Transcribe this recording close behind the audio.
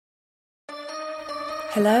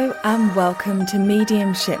Hello and welcome to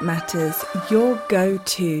Mediumship Matters, your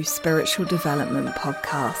go-to spiritual development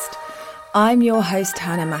podcast. I'm your host,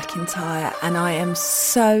 Hannah McIntyre, and I am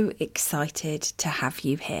so excited to have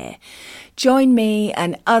you here. Join me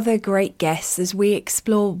and other great guests as we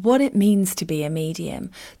explore what it means to be a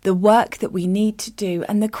medium, the work that we need to do,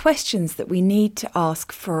 and the questions that we need to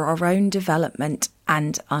ask for our own development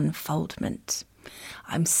and unfoldment.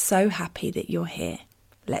 I'm so happy that you're here.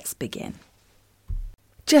 Let's begin.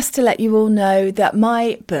 Just to let you all know that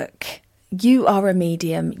my book, You Are a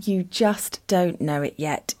Medium, You Just Don't Know It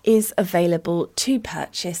Yet, is available to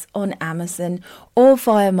purchase on Amazon or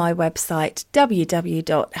via my website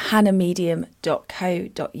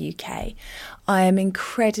www.hannahmedium.co.uk. I am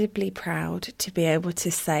incredibly proud to be able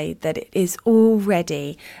to say that it is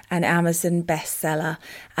already an Amazon bestseller,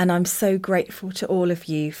 and I'm so grateful to all of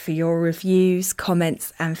you for your reviews,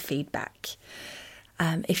 comments and feedback.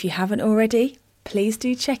 If you haven't already, please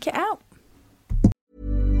do check it out.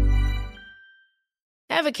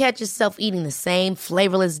 Ever catch yourself eating the same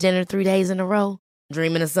flavorless dinner 3 days in a row?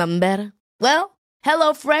 Dreaming of something better? Well,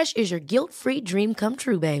 HelloFresh is your guilt-free dream come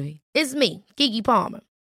true, baby. It's me, Keke Palmer.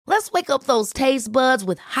 Let's wake up those taste buds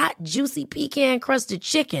with hot, juicy pecan-crusted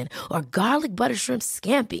chicken or garlic butter shrimp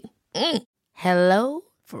scampi. Hello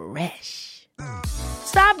Fresh.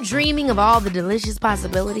 Stop dreaming of all the delicious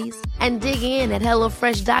possibilities and dig in at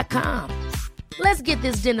HelloFresh.com. Let's get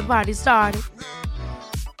this dinner party started.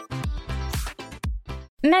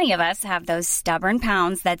 Many of us have those stubborn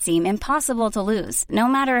pounds that seem impossible to lose, no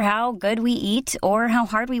matter how good we eat or how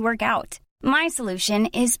hard we work out. My solution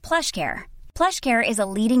is PlushCare. PlushCare is a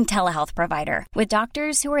leading telehealth provider with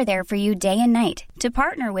doctors who are there for you day and night to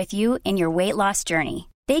partner with you in your weight loss journey.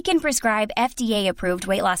 They can prescribe FDA-approved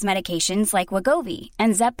weight loss medications like Wegovy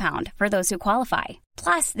and Zepbound for those who qualify.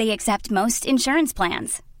 Plus, they accept most insurance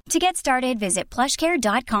plans. To get started, visit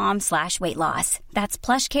plushcare.com/weightloss. That's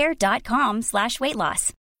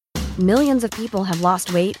plushcare.com/weightloss. Millions of people have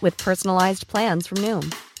lost weight with personalized plans from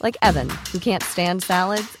Noom. Like Evan, who can't stand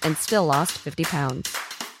salads and still lost 50 pounds.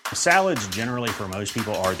 Salads generally for most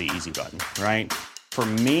people are the easy button, right? For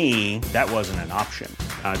me, that wasn't an option.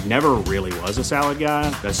 I never really was a salad guy.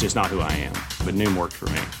 That's just not who I am. But Noom worked for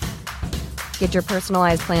me. Get your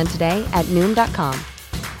personalized plan today at Noom.com.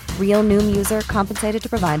 Real Noom user compensated to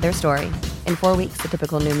provide their story. In 4 weeks, the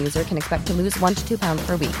typical Noom user can expect to lose 1 to 2 pounds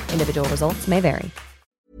per week. Individual results may vary.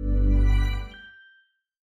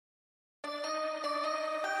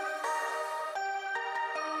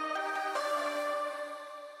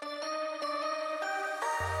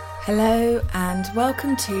 Hello and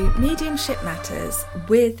welcome to Mediumship Matters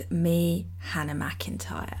with me, Hannah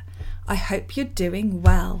McIntyre. I hope you're doing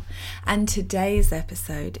well, and today's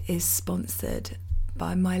episode is sponsored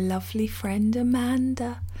by my lovely friend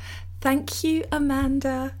Amanda. Thank you,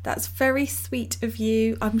 Amanda. That's very sweet of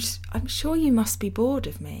you. I'm sure you must be bored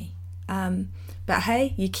of me. But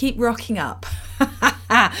hey, you keep rocking up.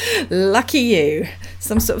 Lucky you.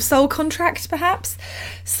 Some sort of soul contract, perhaps?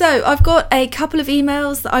 So I've got a couple of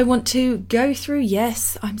emails that I want to go through.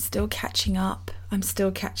 Yes, I'm still catching up.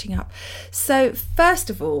 So first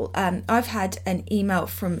of all, I've had an email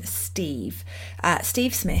from Steve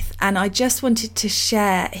Smith, and I just wanted to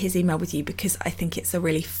share his email with you because I think it's a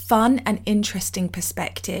really fun and interesting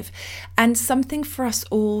perspective and something for us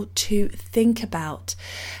all to think about.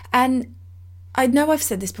 And I know I've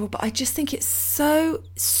said this before, but I just think it's so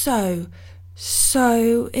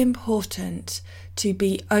important to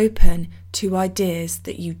be open to ideas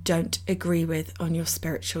that you don't agree with on your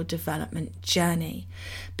spiritual development journey,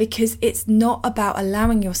 because it's not about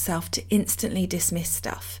allowing yourself to instantly dismiss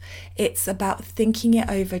stuff. It's about thinking it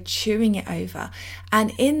over, chewing it over,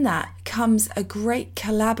 and in that comes a great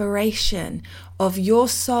collaboration of your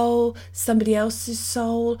soul, somebody else's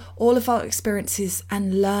soul, all of our experiences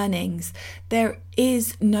and learnings. There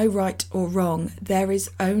is no right or wrong. There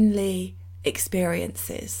is only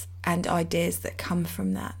experiences and ideas that come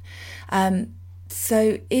from that.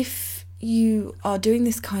 So if you are doing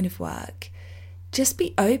this kind of work, just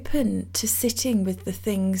be open to sitting with the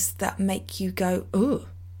things that make you go, oh,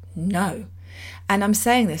 no. And I'm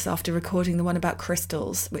saying this after recording the one about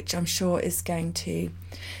crystals, which I'm sure is going to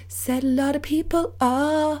set a lot of people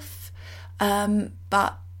off.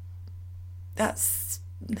 But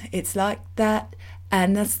it's like that.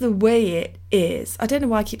 And that's the way it is. I don't know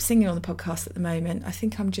why I keep singing on the podcast at the moment. I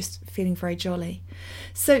think I'm just feeling very jolly.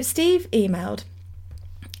 So Steve emailed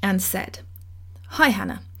and said, "Hi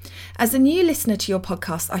Hannah. As a new listener to your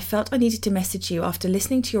podcast, I felt I needed to message you after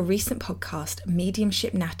listening to your recent podcast,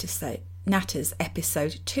 Mediumship Natters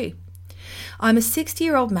Episode 2. I'm a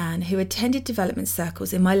 60-year-old man who attended development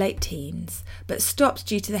circles in my late teens, but stopped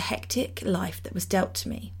due to the hectic life that was dealt to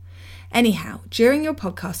me. Anyhow, during your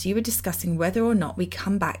podcast, you were discussing whether or not we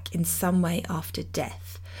come back in some way after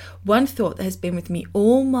death. One thought that has been with me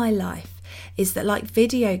all my life is that, like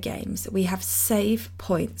video games, we have save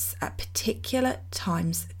points at particular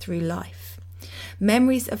times through life.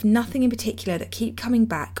 Memories of nothing in particular that keep coming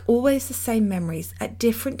back, always the same memories at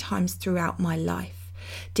different times throughout my life.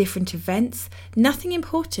 Different events, nothing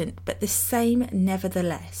important, but the same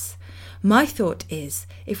nevertheless. My thought is,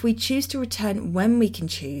 if we choose to return when we can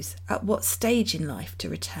choose, at what stage in life to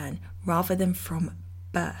return, rather than from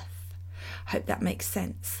birth. Hope that makes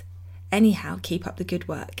sense. Anyhow, keep up the good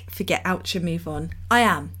work. Forget ouch and move on. I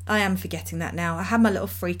am forgetting that now. I had my little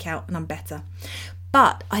freak out and I'm better.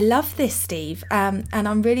 But I love this, Steve, and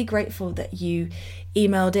I'm really grateful that you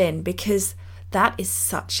emailed in, because that is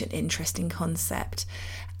such an interesting concept.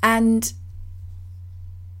 And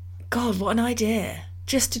God, what an idea,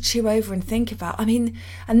 just to chew over and think about. I mean,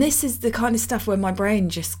 and this is the kind of stuff where my brain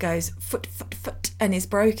just goes foot, and is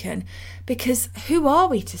broken, because who are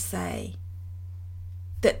we to say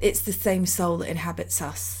that it's the same soul that inhabits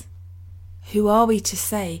us? Who are we to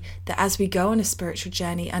say that as we go on a spiritual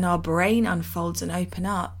journey and our brain unfolds and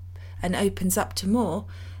opens up to more,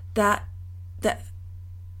 that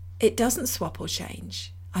it doesn't swap or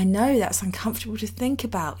change? I know that's uncomfortable to think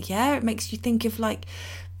about. Yeah, it makes you think of like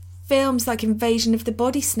films like Invasion of the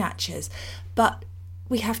Body Snatchers, but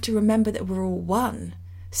we have to remember that we're all one,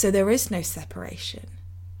 so there is no separation.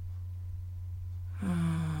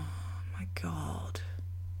 Oh my God.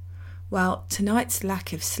 Well, tonight's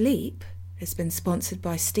lack of sleep has been sponsored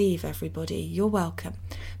by Steve, everybody. You're welcome.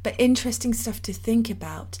 But interesting stuff to think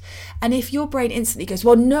about. And if your brain instantly goes,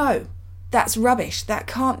 well, no, that's rubbish, that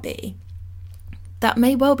can't be, that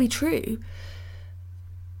may well be true.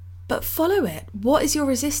 But follow it. What is your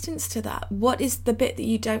resistance to that? What is the bit that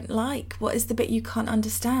you don't like? What is the bit you can't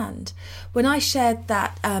understand? When I shared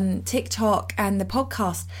that TikTok and the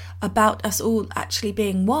podcast about us all actually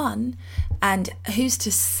being one, and who's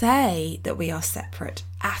to say that we are separate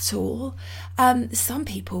at all, some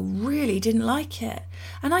people really didn't like it.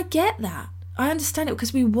 And I get that. I understand it,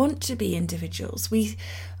 because we want to be individuals. We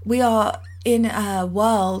are in a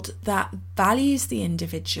world that values the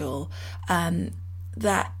individual,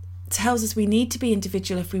 that tells us we need to be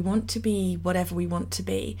individual if we want to be whatever we want to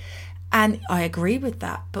be. And I agree with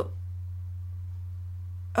that, but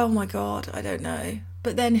oh my God, I don't know.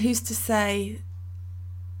 But then who's to say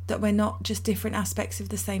that we're not just different aspects of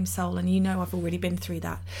the same soul? And you know I've already been through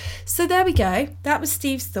that. So there we go. That was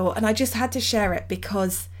Steve's thought, and I just had to share it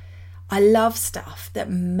because I love stuff that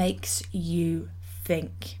makes you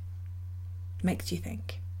think.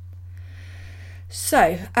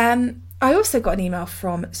 So, I also got an email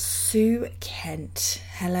from Sue Kent.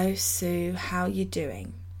 Hello, Sue. How are you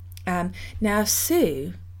doing? Now,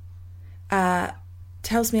 Sue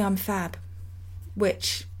tells me I'm fab,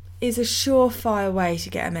 which is a surefire way to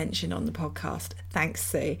get a mention on the podcast. Thanks,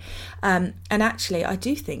 Sue. And actually, I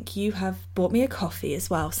do think you have bought me a coffee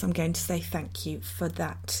as well, so I'm going to say thank you for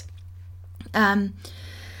that.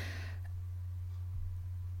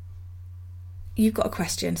 You've got a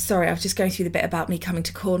question. Sorry, I was just going through the bit about me coming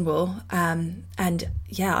to Cornwall. And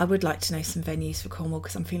yeah, I would like to know some venues for Cornwall,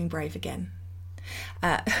 because I'm feeling brave again.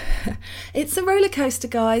 It's a roller coaster,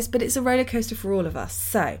 guys, but it's a roller coaster for all of us.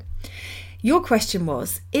 So your question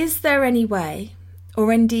was, is there any way,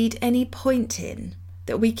 or indeed any point in,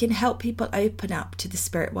 that we can help people open up to the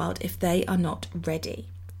spirit world if they are not ready?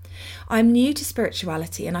 I'm new to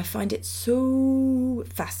spirituality and I find it so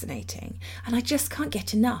fascinating, and I just can't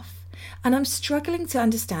get enough. And I'm struggling to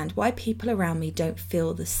understand why people around me don't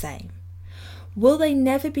feel the same. Will they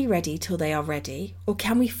never be ready till they are ready, or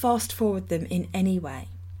can we fast forward them in any way?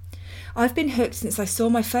 I've been hooked since I saw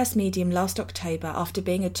my first medium last October, after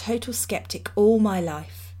being a total skeptic all my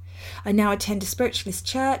life. I now attend a spiritualist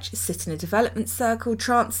church, sit in a development circle,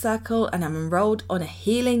 trance circle, and I'm enrolled on a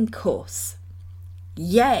healing course.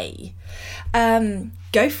 Yay!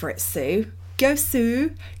 Go for it, Sue. Go,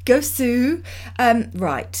 Sue. Go, Sue.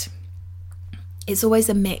 Right. It's always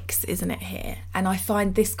a mix, isn't it, here? And I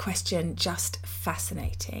find this question just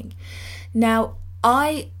fascinating. Now,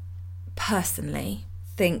 I personally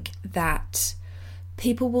think that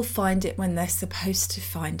people will find it when they're supposed to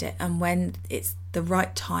find it, and when it's the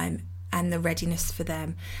right time and the readiness for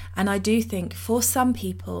them. And I do think for some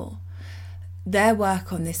people, their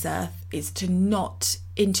work on this earth is to not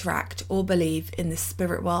interact or believe in the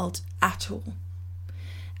spirit world at all.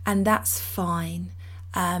 And that's fine.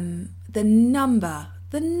 The number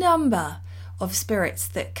of spirits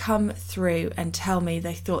that come through and tell me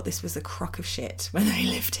they thought this was a crock of shit when they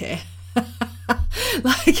lived here.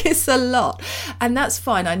 Like, it's a lot, and that's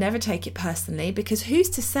fine. I never take it personally, because who's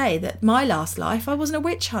to say that my last life I wasn't a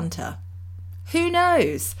witch hunter? Who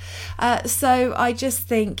knows? So I just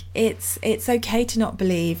think it's okay to not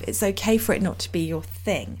believe. It's okay for it not to be your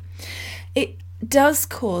thing. It does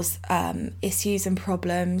cause issues and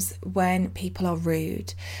problems when people are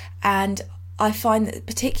rude, and I find that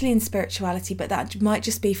particularly in spirituality, but that might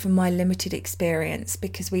just be from my limited experience,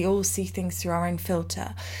 because we all see things through our own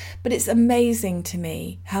filter. But it's amazing to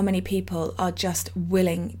me how many people are just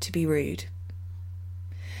willing to be rude,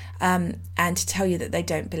 and to tell you that they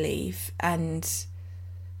don't believe and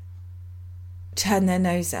turn their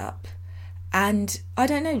nose up. And I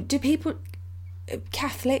don't know, do people,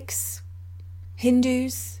 Catholics,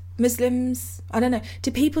 Hindus, Muslims, I don't know,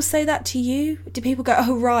 do people say that to you? Do people go,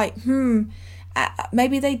 oh right,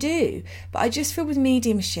 maybe they do, but I just feel with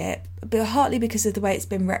mediumship, but partly because of the way it's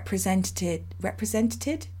been represented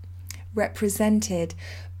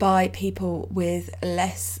by people with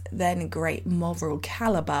less than great moral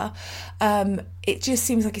calibre, it just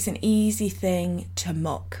seems like it's an easy thing to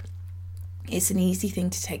mock. It's an easy thing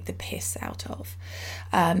to take the piss out of.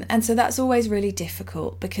 And so that's always really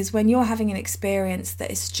difficult, because when you're having an experience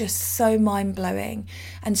that is just so mind-blowing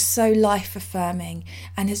and so life-affirming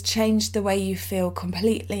and has changed the way you feel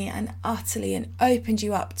completely and utterly and opened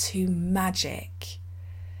you up to magic,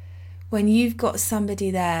 when you've got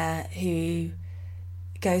somebody there who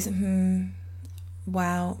goes,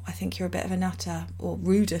 wow, I think you're a bit of a nutter, or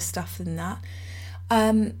ruder stuff than that,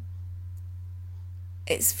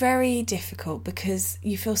 it's very difficult, because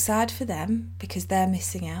you feel sad for them because they're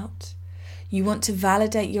missing out. You want to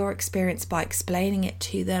validate your experience by explaining it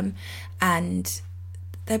to them, and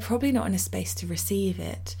they're probably not in a space to receive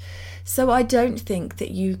it. So I don't think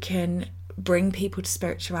that you can bring people to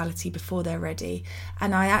spirituality before they're ready.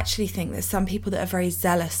 And I actually think that some people that are very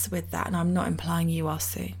zealous with that, and I'm not implying you are,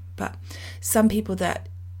 Sue, but some people that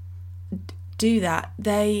do that,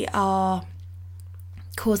 they are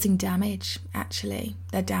causing damage. Actually,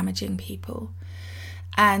 they're damaging people.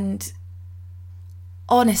 And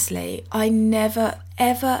honestly, I never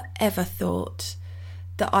ever thought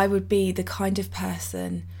that I would be the kind of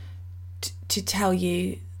person to tell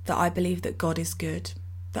you that I believe that God is good,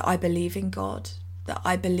 that I believe in God, that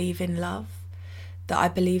I believe in love, that I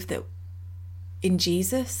believe that in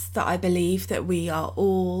Jesus, that I believe that we are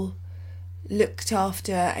all looked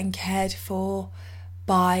after and cared for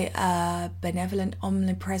by a benevolent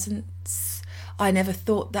omnipresence. I never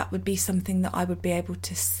thought that would be something that I would be able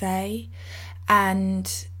to say.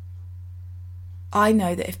 And I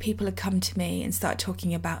know that if people had come to me and started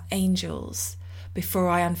talking about angels before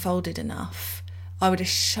I unfolded enough, I would have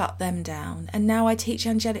shut them down. And now I teach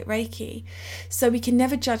angelic Reiki. So we can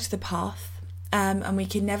never judge the path, and we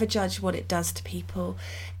can never judge what it does to people.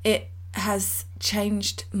 It has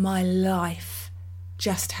changed my life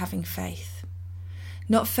just having faith.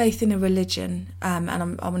 Not faith in a religion, and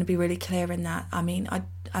I want to be really clear in that. I mean,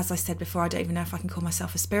 as I said before, I don't even know if I can call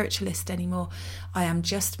myself a spiritualist anymore. I am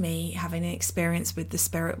just me having an experience with the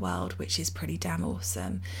spirit world, which is pretty damn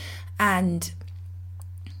awesome. And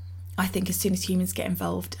I think as soon as humans get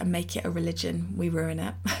involved and make it a religion, we ruin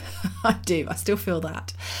it. I do. I still feel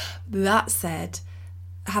that. That said,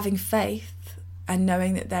 having faith and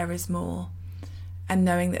knowing that there is more and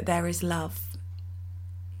knowing that there is love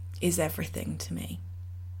is everything to me.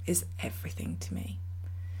 Is everything to me.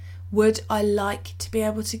 Would I like to be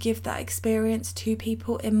able to give that experience to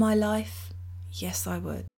people in my life? Yes, I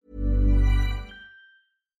would.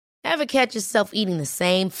 Ever catch yourself eating the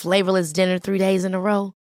same flavorless dinner 3 days in a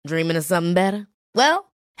row? Dreaming of something better?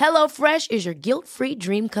 Well, HelloFresh is your guilt-free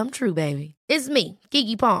dream come true, baby. It's me,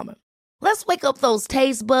 Keke Palmer. Let's wake up those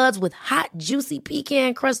taste buds with hot, juicy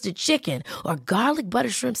pecan-crusted chicken or garlic butter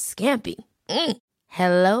shrimp scampi.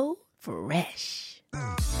 Hello Fresh.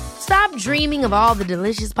 Stop dreaming of all the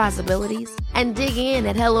delicious possibilities and dig in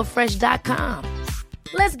at HelloFresh.com.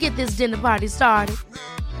 Let's get this dinner party started.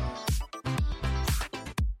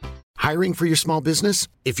 Hiring for your small business?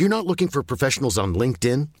 If you're not looking for professionals on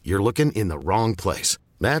LinkedIn, you're looking in the wrong place.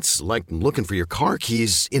 That's like looking for your car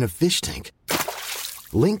keys in a fish tank.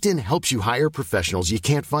 LinkedIn helps you hire professionals you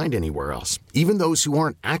can't find anywhere else, even those who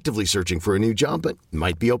aren't actively searching for a new job but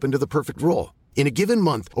might be open to the perfect role. In a given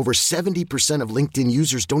month, over 70% of LinkedIn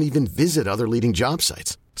users don't even visit other leading job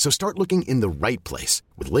sites. So start looking in the right place.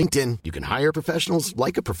 With LinkedIn, you can hire professionals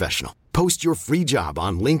like a professional. Post your free job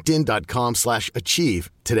on linkedin.com/achieve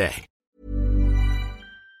today.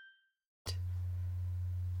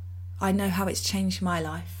 I know how it's changed my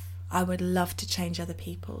life. I would love to change other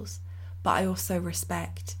people's. but I also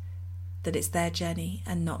respect that it's their journey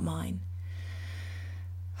and not mine.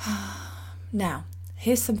 Now,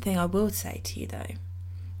 here's something I will say to you though.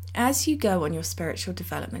 As you go on your spiritual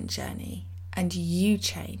development journey and you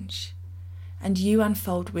change and you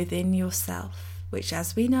unfold within yourself, which,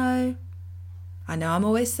 as we know, I know I'm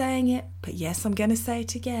always saying it, but yes, I'm going to say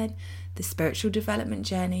it again. The spiritual development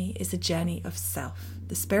journey is a journey of self.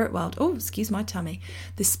 The spirit world, oh, excuse my tummy.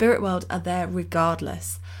 The spirit world are there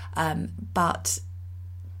regardless, but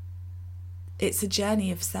it's a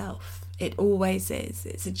journey of self. It always is.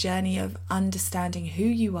 It's a journey of understanding who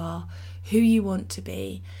you are, who you want to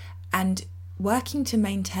be, and working to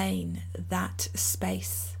maintain that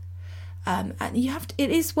space. And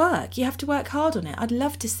it is work. You have to work hard on it. I'd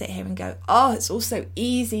love to sit here and go, oh, it's all so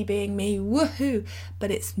easy being me, woohoo.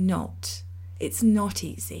 But it's not. It's not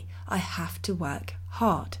easy. I have to work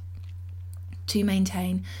hard to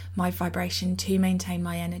maintain my vibration, to maintain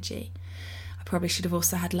my energy. I probably should have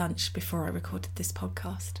also had lunch before I recorded this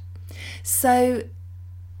podcast. So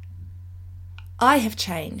I have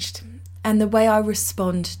changed, and the way I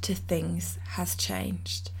respond to things has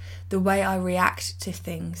changed. The way I react to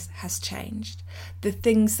things has changed. The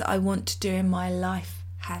things that I want to do in my life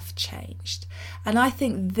have changed. And I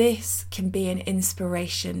think this can be an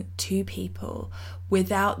inspiration to people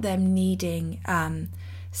without them needing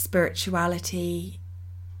spirituality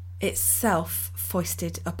itself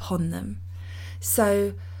foisted upon them.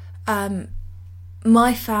 So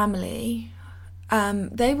my family,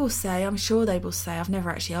 they will say, I'm sure they will say, I've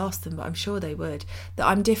never actually asked them, but I'm sure they would, that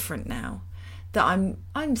I'm different now. That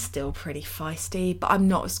I'm still pretty feisty, but I'm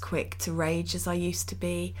not as quick to rage as I used to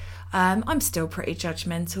be. I'm still pretty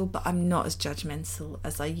judgmental, but I'm not as judgmental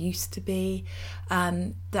as I used to be.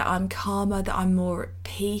 That I'm calmer, that I'm more at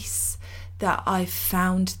peace, that I've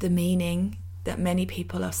found the meaning that many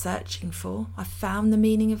people are searching for. I've found the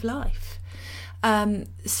meaning of life.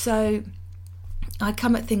 So I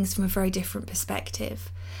come at things from a very different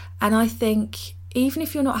perspective. And I think even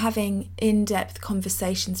if you're not having in-depth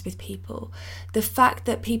conversations with people, the fact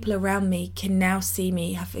that people around me can now see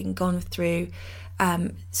me having gone through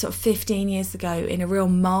sort of 15 years ago in a real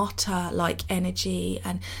martyr-like energy,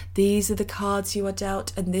 and these are the cards you are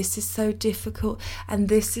dealt, and this is so difficult, and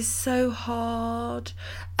this is so hard,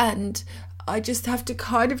 and I just have to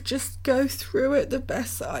kind of just go through it the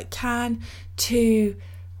best that I can, to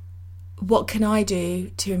what can I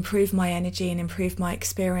do to improve my energy and improve my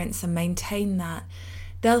experience and maintain that?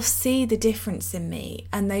 They'll see the difference in me,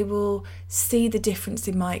 and they will see the difference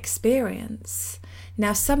in my experience.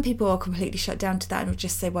 Now, some people are completely shut down to that and will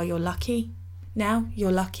just say, well, you're lucky. Now,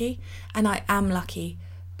 you're lucky. And I am lucky,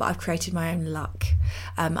 but I've created my own luck.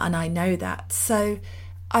 And I know that. So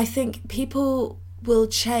I think people will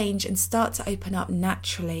change and start to open up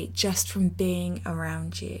naturally just from being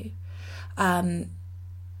around you.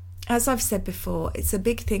 As I've said before, it's a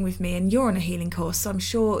big thing with me, and you're on a healing course, so I'm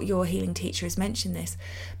sure your healing teacher has mentioned this,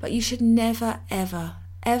 but you should never, ever,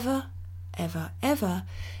 ever, ever, ever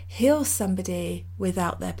heal somebody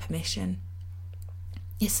without their permission.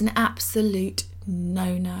 It's an absolute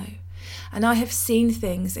no-no. And I have seen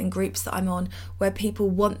things in groups that I'm on where people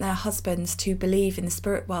want their husbands to believe in the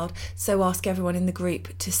spirit world, so ask everyone in the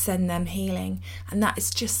group to send them healing. And that is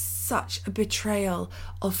just such a betrayal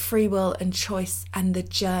of free will and choice and the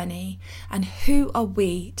journey. And who are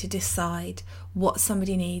we to decide what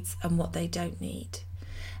somebody needs and what they don't need?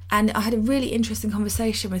 And I had a really interesting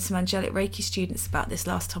conversation with some angelic Reiki students about this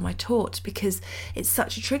last time I taught, because it's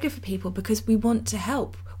such a trigger for people, because we want to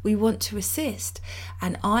help. We want to assist.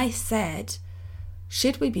 And I said,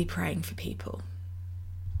 should we be praying for people?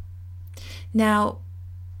 Now,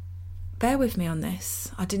 bear with me on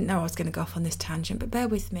this. I didn't know I was going to go off on this tangent, but bear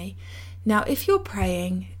with me. Now, if you're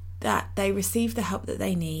praying that they receive the help that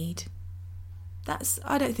they need,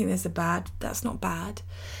 I don't think that's not bad.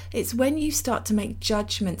 It's when you start to make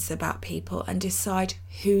judgments about people and decide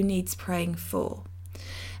who needs praying for.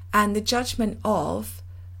 And the judgment of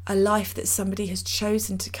a life that somebody has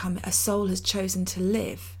chosen to come, a soul has chosen to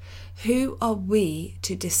live. Who are we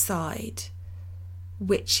to decide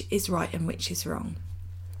which is right and which is wrong?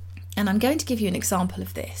 And I'm going to give you an example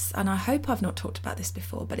of this, and I hope I've not talked about this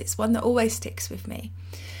before, but it's one that always sticks with me.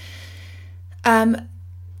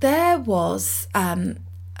 There was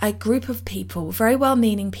a group of people, very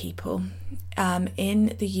well-meaning people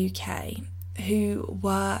in the UK, who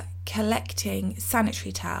were collecting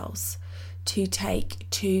sanitary towels to take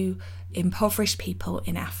to impoverished people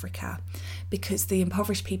in Africa, because the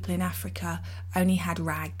impoverished people in Africa only had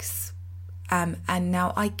rags. And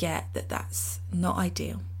now I get that that's not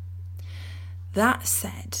ideal. That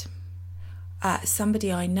said,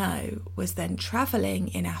 somebody I know was then travelling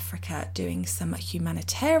in Africa doing some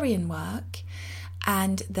humanitarian work,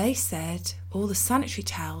 and they said all the sanitary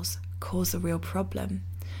towels cause a real problem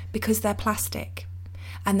because they're plastic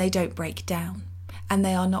and they don't break down and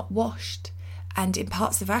they are not washed. And in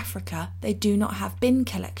parts of Africa, they do not have bin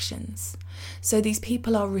collections. So these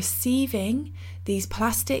people are receiving these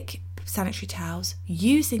plastic sanitary towels,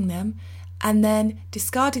 using them, and then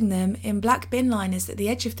discarding them in black bin liners at the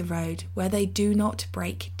edge of the road where they do not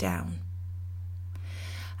break down.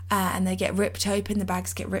 And they get ripped open, the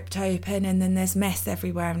bags get ripped open, and then there's mess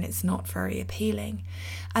everywhere, and it's not very appealing.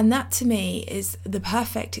 And that to me is the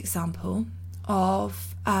perfect example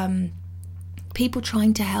of people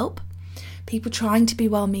trying to help. People trying to be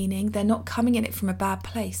well-meaning. They're not coming in it from a bad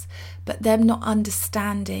place, but them not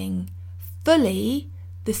understanding fully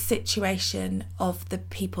the situation of the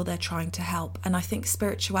people they're trying to help. And I think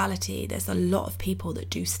spirituality, there's a lot of people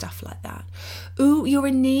that do stuff like that. Ooh, you're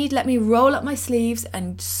in need. Let me roll up my sleeves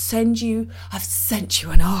and I've sent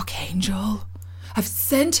you an archangel. I've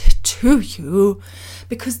sent it to you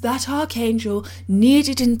because that archangel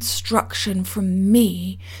needed instruction from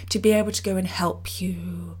me to be able to go and help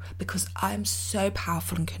you because I'm so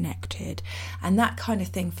powerful and connected. And that kind of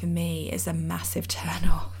thing for me is a massive turn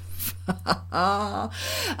off.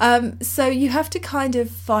 So you have to kind of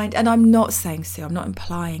find, and I'm not saying so, I'm not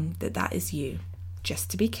implying that is you.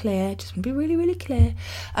 Just to be clear, just want to be really, really clear.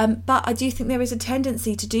 But I do think there is a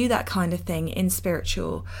tendency to do that kind of thing in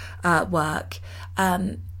spiritual work,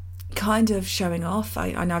 kind of showing off.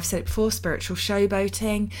 I know I've said it before, spiritual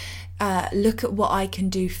showboating. Look at what I can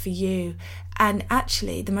do for you. And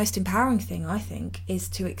actually, the most empowering thing, I think, is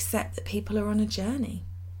to accept that people are on a journey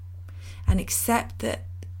and accept that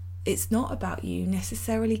it's not about you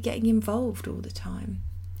necessarily getting involved all the time.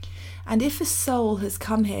 And if a soul has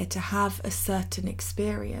come here to have a certain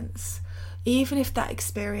experience, even if that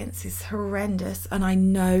experience is horrendous, and I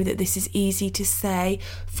know that this is easy to say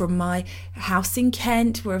from my house in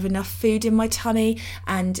Kent, where I have enough food in my tummy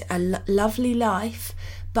and a lovely life,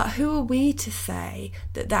 but who are we to say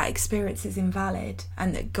that that experience is invalid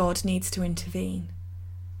and that God needs to intervene?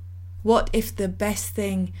 What if the best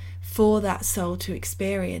thing for that soul to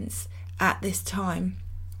experience at this time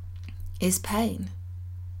is pain?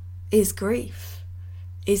 Is grief,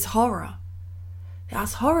 is horror?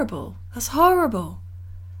 That's horrible. That's horrible.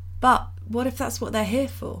 But what if that's what they're here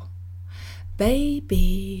for?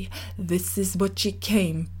 Baby, this is what you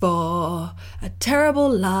came for. A terrible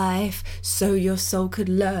life so your soul could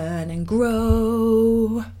learn and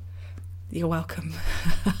grow. You're welcome.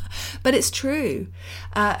 But it's true.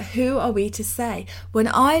 Who are we to say? When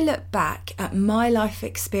I look back at my life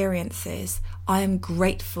experiences, I am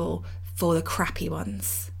grateful for the crappy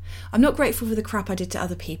ones. I'm not grateful for the crap I did to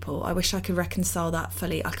other people. I wish I could reconcile that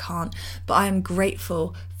fully. I can't. But I am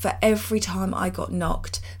grateful for every time I got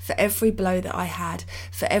knocked, for every blow that I had,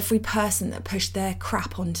 for every person that pushed their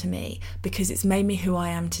crap onto me, because it's made me who I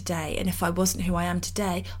am today. And if I wasn't who I am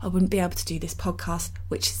today, I wouldn't be able to do this podcast,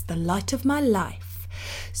 which is the light of my life.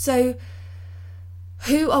 So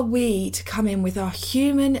who are we to come in with our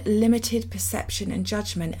human limited perception and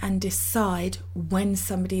judgment and decide when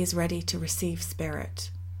somebody is ready to receive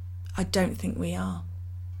spirit? I don't think we are.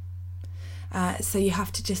 So you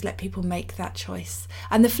have to just let people make that choice.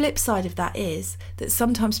 And the flip side of that is that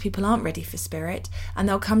sometimes people aren't ready for spirit and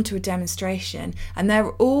they'll come to a demonstration and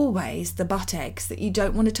they're always the butt eggs that you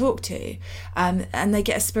don't want to talk to. And they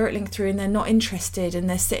get a spirit link through and they're not interested and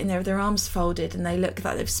they're sitting there with their arms folded and they look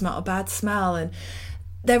like they've smelt a bad smell. And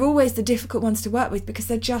they're always the difficult ones to work with because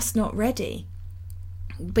they're just not ready.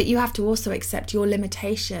 But you have to also accept your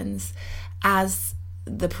limitations as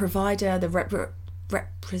the provider, the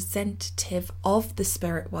representative of the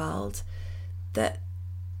spirit world, that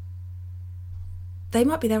they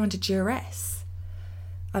might be there under duress.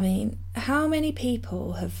 I mean, how many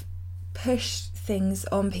people have pushed things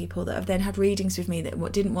on people that have then had readings with me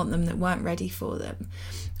that didn't want them, that weren't ready for them,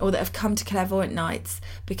 or that have come to clairvoyant nights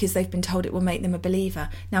because they've been told it will make them a believer.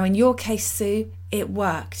 Now, in your case, Sue, it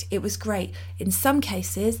worked. It was great. In some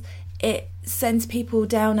cases, it sends people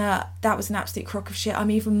down that was an absolute crock of shit. I'm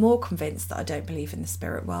even more convinced that I don't believe in the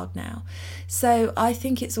spirit world now. So I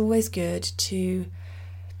think it's always good to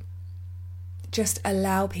just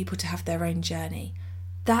allow people to have their own journey.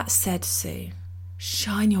 That said, Sue,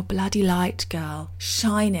 shine your bloody light, girl.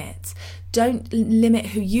 Shine it. Don't limit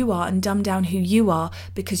who you are and dumb down who you are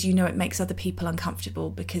because you know it makes other people uncomfortable,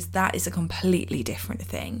 because that is a completely different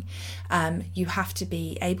thing. You have to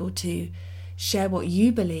be able to share what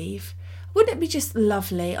you believe Wouldn't it be just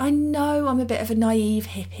lovely? I know I'm a bit of a naive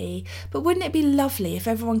hippie, but wouldn't it be lovely if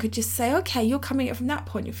everyone could just say, okay, you're coming at it from that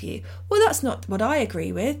point of view. Well, that's not what I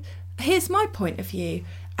agree with. Here's my point of view,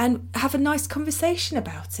 and have a nice conversation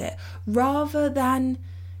about it rather than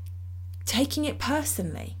taking it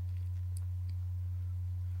personally.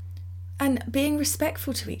 And being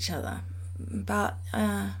respectful to each other. But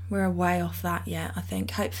we're way off that yet, I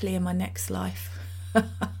think. Hopefully in my next life.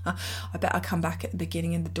 I bet I'll come back at the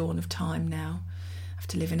beginning and the dawn of time now. I have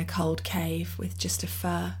to live in a cold cave with just a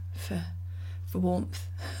fur for warmth.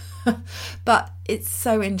 But it's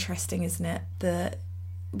so interesting, isn't it? That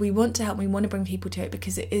we want to help, we want to bring people to it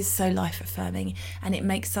because it is so life affirming and it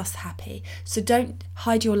makes us happy. So don't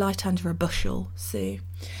hide your light under a bushel, Sue.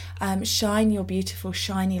 Shine your beautiful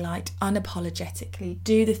shiny light unapologetically.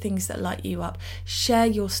 Do the things that light you up. Share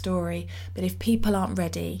your story. But if people aren't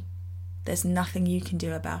ready, there's nothing you can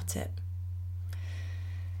do about it.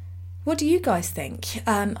 What do you guys think?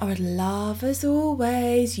 I would love, as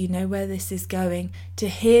always, you know where this is going, to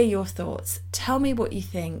hear your thoughts. Tell me what you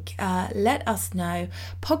think. Let us know.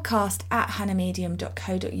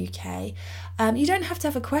 podcast@hannahmedium.co.uk. You don't have to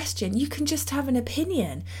have a question. You can just have an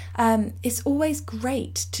opinion. It's always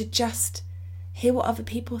great to just hear what other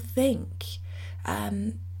people think.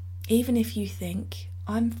 Even if you think,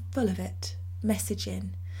 I'm full of it, message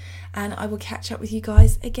in. And I will catch up with you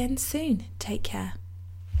guys again soon. Take care.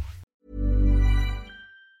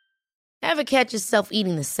 Ever catch yourself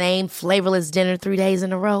eating the same flavorless dinner 3 days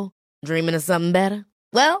in a row? Dreaming of something better?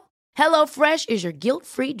 Well, HelloFresh is your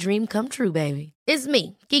guilt-free dream come true, baby. It's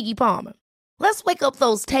me, Keke Palmer. Let's wake up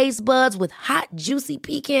those taste buds with hot, juicy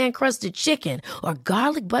pecan-crusted chicken or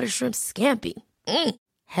garlic butter shrimp scampi.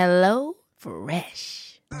 Hello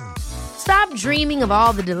Fresh. Stop dreaming of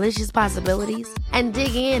all the delicious possibilities and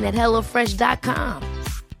dig in at HelloFresh.com.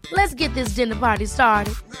 Let's get this dinner party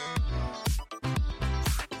started.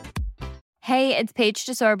 Hey, it's Paige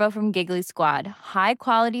DeSorbo from Giggly Squad. High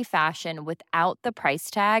quality fashion without the price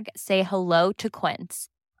tag. Say hello to Quince.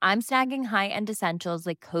 I'm snagging high-end essentials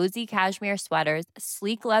like cozy cashmere sweaters,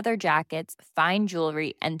 sleek leather jackets, fine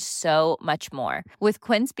jewelry, and so much more. With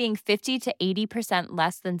Quince being 50 to 80%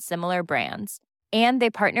 less than similar brands. And they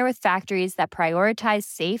partner with factories that prioritize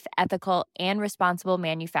safe, ethical, and responsible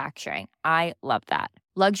manufacturing. I love that.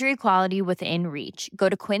 Luxury quality within reach. Go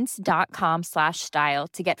to quince.com/style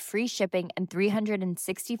to get free shipping and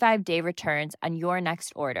 365-day returns on your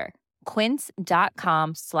next order.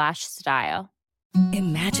 Quince.com/style.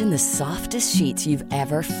 Imagine the softest sheets you've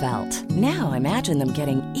ever felt. Now imagine them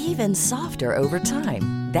getting even softer over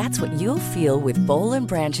time. That's what you'll feel with Boll &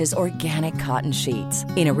 Branch's organic cotton sheets.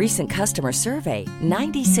 In a recent customer survey,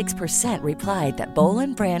 96% replied that Boll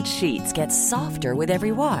 & Branch sheets get softer with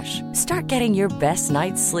every wash. Start getting your best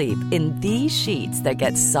night's sleep in these sheets that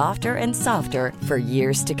get softer and softer for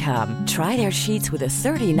years to come. Try their sheets with a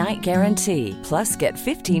 30-night guarantee. Plus, get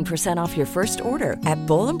 15% off your first order at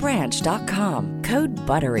bollandbranch.com. Code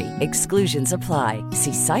BUTTERY. Exclusions apply.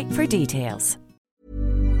 See site for details.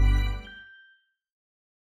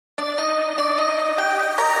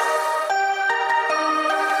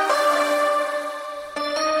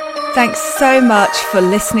 Thanks so much for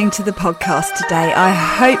listening to the podcast today. I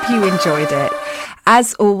hope you enjoyed it.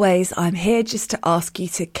 As always, I'm here just to ask you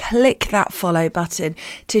to click that follow button,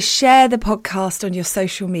 to share the podcast on your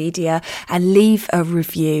social media and leave a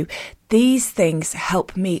review. These things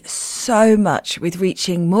help me so much with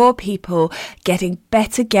reaching more people, getting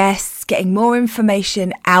better guests, getting more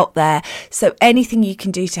information out there. So anything you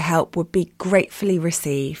can do to help would be gratefully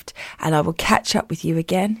received. And I will catch up with you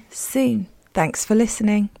again soon. Thanks for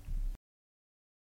listening.